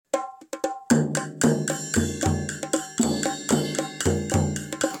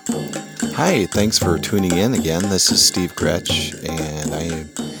Hi, thanks for tuning in again. This is Steve Gretsch, and I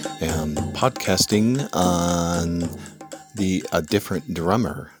am podcasting on the A Different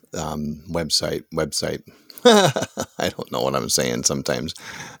Drummer website. I don't know what I'm saying sometimes.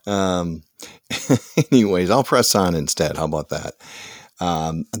 Um, Anyways, I'll press on instead. How about that?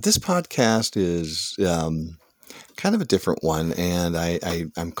 This podcast is kind of a different one, and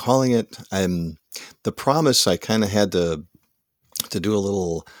I'm calling it. The promise I kind of had to do a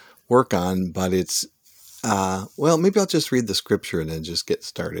little work on, but it's maybe I'll just read the scripture and then just get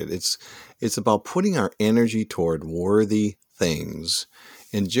started. It's about putting our energy toward worthy things.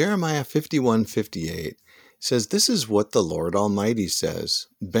 In Jeremiah 51:58 says, "This is what the Lord Almighty says: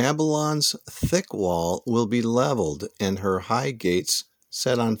 Babylon's thick wall will be leveled and her high gates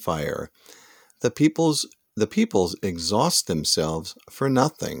set on fire. The peoples exhaust themselves for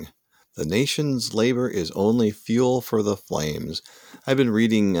nothing. The nation's labor is only fuel for the flames." I've been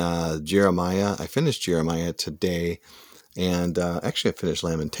reading Jeremiah. I finished Jeremiah today, and actually I finished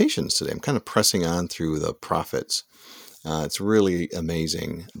Lamentations today. I'm kind of pressing on through the prophets. It's really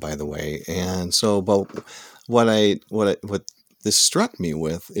amazing, by the way. And so, but what this struck me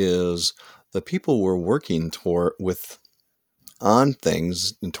with is the people were working toward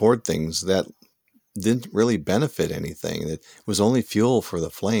things that didn't really benefit anything. It was only fuel for the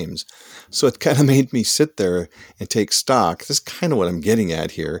flames. So it kind of made me sit there and take stock. This is kind of what I'm getting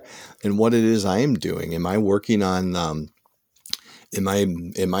at here, and what it is I am doing. Am I working on? Am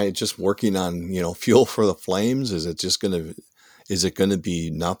I just working on fuel for the flames? Is it gonna be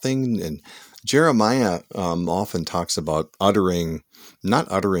nothing? And Jeremiah often talks about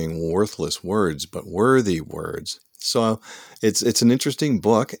not uttering worthless words, but worthy words. So it's an interesting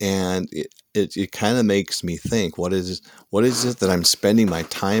book, and it kind of makes me think, what is it that I'm spending my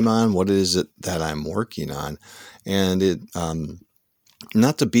time on? What is it that I'm working on? And it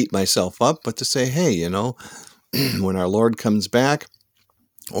not to beat myself up, but to say, hey, when our Lord comes back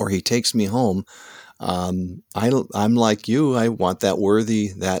or he takes me home, I'm like you. I want that worthy,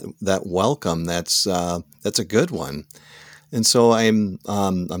 that welcome. That's a good one. And so I'm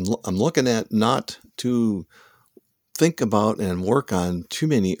looking at not to think about and work on too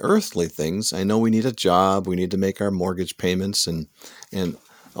many earthly things. I know we need a job, we need to make our mortgage payments and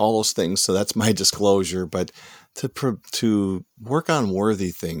all those things. So that's my disclosure. But to work on worthy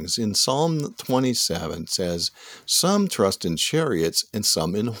things. In Psalm 27 says, "Some trust in chariots and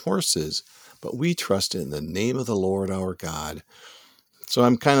some in horses, but we trust in the name of the Lord our God." So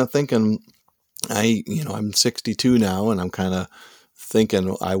I'm kind of thinking, I'm 62 now, and I'm kind of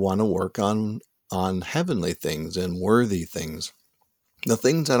thinking I want to work on heavenly things and worthy things, the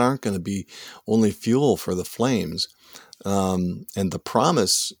things that aren't going to be only fuel for the flames. And the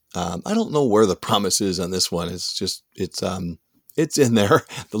promise, I don't know where the promise is on this one. It's in there.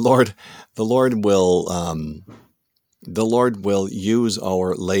 The Lord will use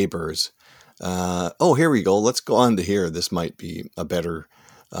our labors. Here we go. Let's go on to here. This might be a better.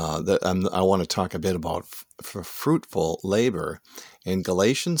 I want to talk a bit about fruitful labor. In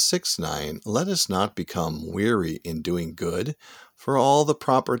Galatians 6:9, "Let us not become weary in doing good, for at the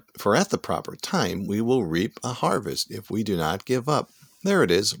proper time we will reap a harvest if we do not give up." There it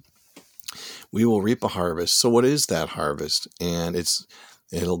is. We will reap a harvest. So what is that harvest? And it's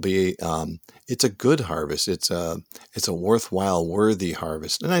a good harvest. It's a worthwhile, worthy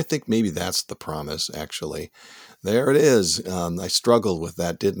harvest. And I think maybe that's the promise, actually. There it is. I struggled with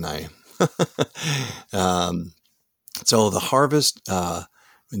that, didn't I? So the harvest,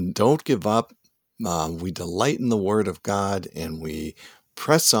 don't give up. We delight in the Word of God, and we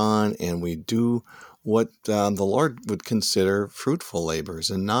press on, and we do what the Lord would consider fruitful labors,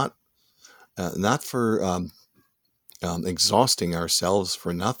 and not for exhausting ourselves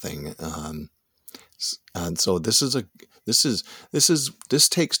for nothing. And so this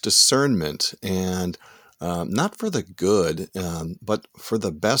takes discernment, and not for the good, but for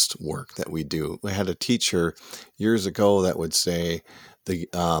the best work that we do. We had a teacher years ago that would say, the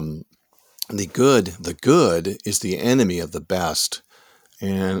good is the enemy of the best.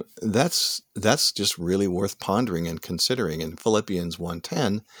 And that's just really worth pondering and considering. In Philippians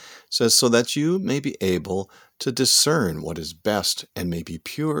 1:10 says, "So that you may be able to discern what is best and may be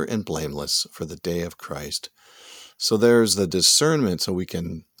pure and blameless for the day of Christ." So there's the discernment, so we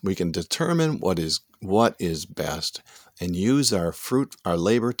can determine what is best and use our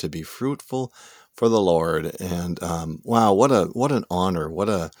labor to be fruitful for the Lord. And wow, what an honor!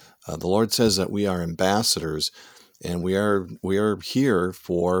 The Lord says that we are ambassadors, and we are here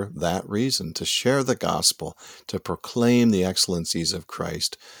for that reason, to share the gospel, to proclaim the excellencies of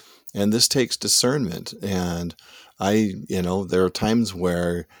Christ. And this takes discernment. And there are times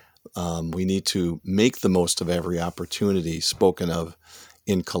where We need to make the most of every opportunity spoken of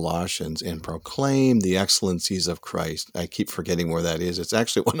in Colossians and proclaim the excellencies of Christ. I keep forgetting where that is. It's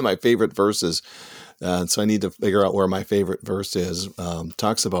actually one of my favorite verses. So I need to figure out where my favorite verse is.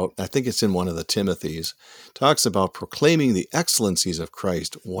 Talks about, I think it's in one of the Timothys, talks about proclaiming the excellencies of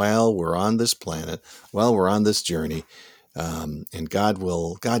Christ while we're on this planet, while we're on this journey. And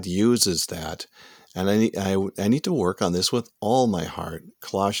God uses that. And I need to work on this with all my heart.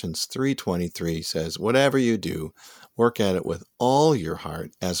 Colossians 3:23 says, whatever you do, work at it with all your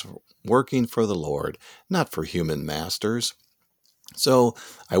heart as working for the Lord, not for human masters. So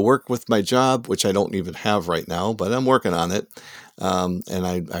I work with my job, which I don't even have right now, but I'm working on it. And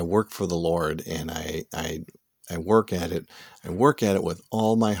I work for the Lord, and I work at it. I work at it with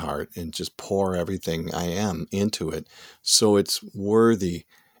all my heart and just pour everything I am into it. So it's worthy.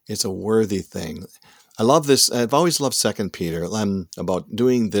 It's a worthy thing. I love this. I've always loved 2 Peter. I'm about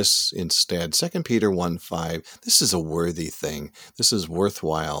doing this instead. 2 Peter 1:5. This is a worthy thing. This is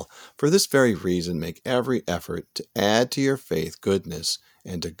worthwhile. For this very reason, make every effort to add to your faith goodness,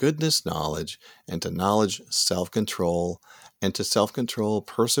 and to goodness knowledge, and to knowledge self-control, and to self-control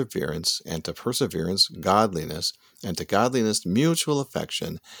perseverance, and to perseverance godliness, and to godliness mutual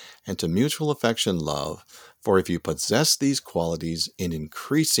affection, and to mutual affection love. For if you possess these qualities in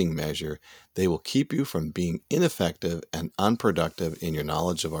increasing measure, they will keep you from being ineffective and unproductive in your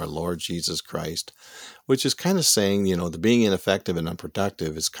knowledge of our Lord Jesus Christ. Which is kind of saying, the being ineffective and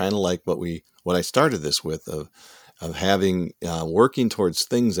unproductive is kind of like what I started this with, of having working towards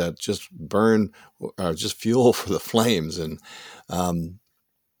things that just burn, just fuel for the flames. And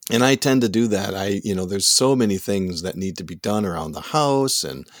I tend to do that. There's so many things that need to be done around the house,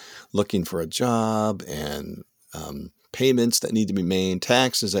 and looking for a job, and payments that need to be made,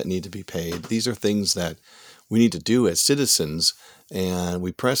 taxes that need to be paid. These are things that we need to do as citizens, and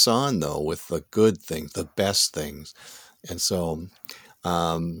we press on, though, with the good things, the best things. And so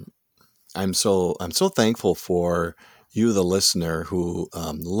I'm so thankful for you, the listener, who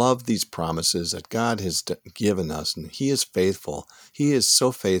love these promises that God has given us, and He is faithful. He is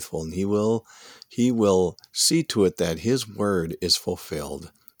so faithful, and He will see to it that His word is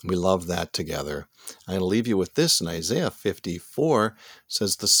fulfilled. We love that together. I'm going to leave you with this in Isaiah 54.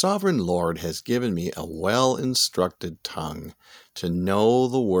 Says, the sovereign Lord has given me a well-instructed tongue to know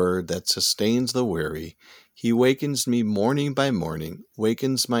the word that sustains the weary. He wakens me morning by morning,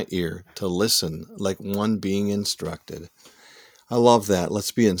 wakens my ear to listen like one being instructed. I love that.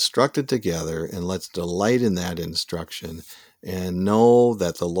 Let's be instructed together, and let's delight in that instruction, and know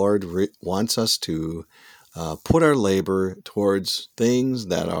that the Lord wants us to put our labor towards things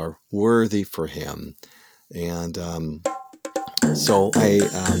that are worthy for Him. And so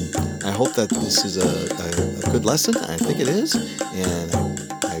I hope that this is a good lesson. I think it is. And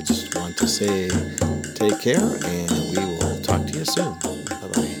I just want to say take care, and we will talk to you soon.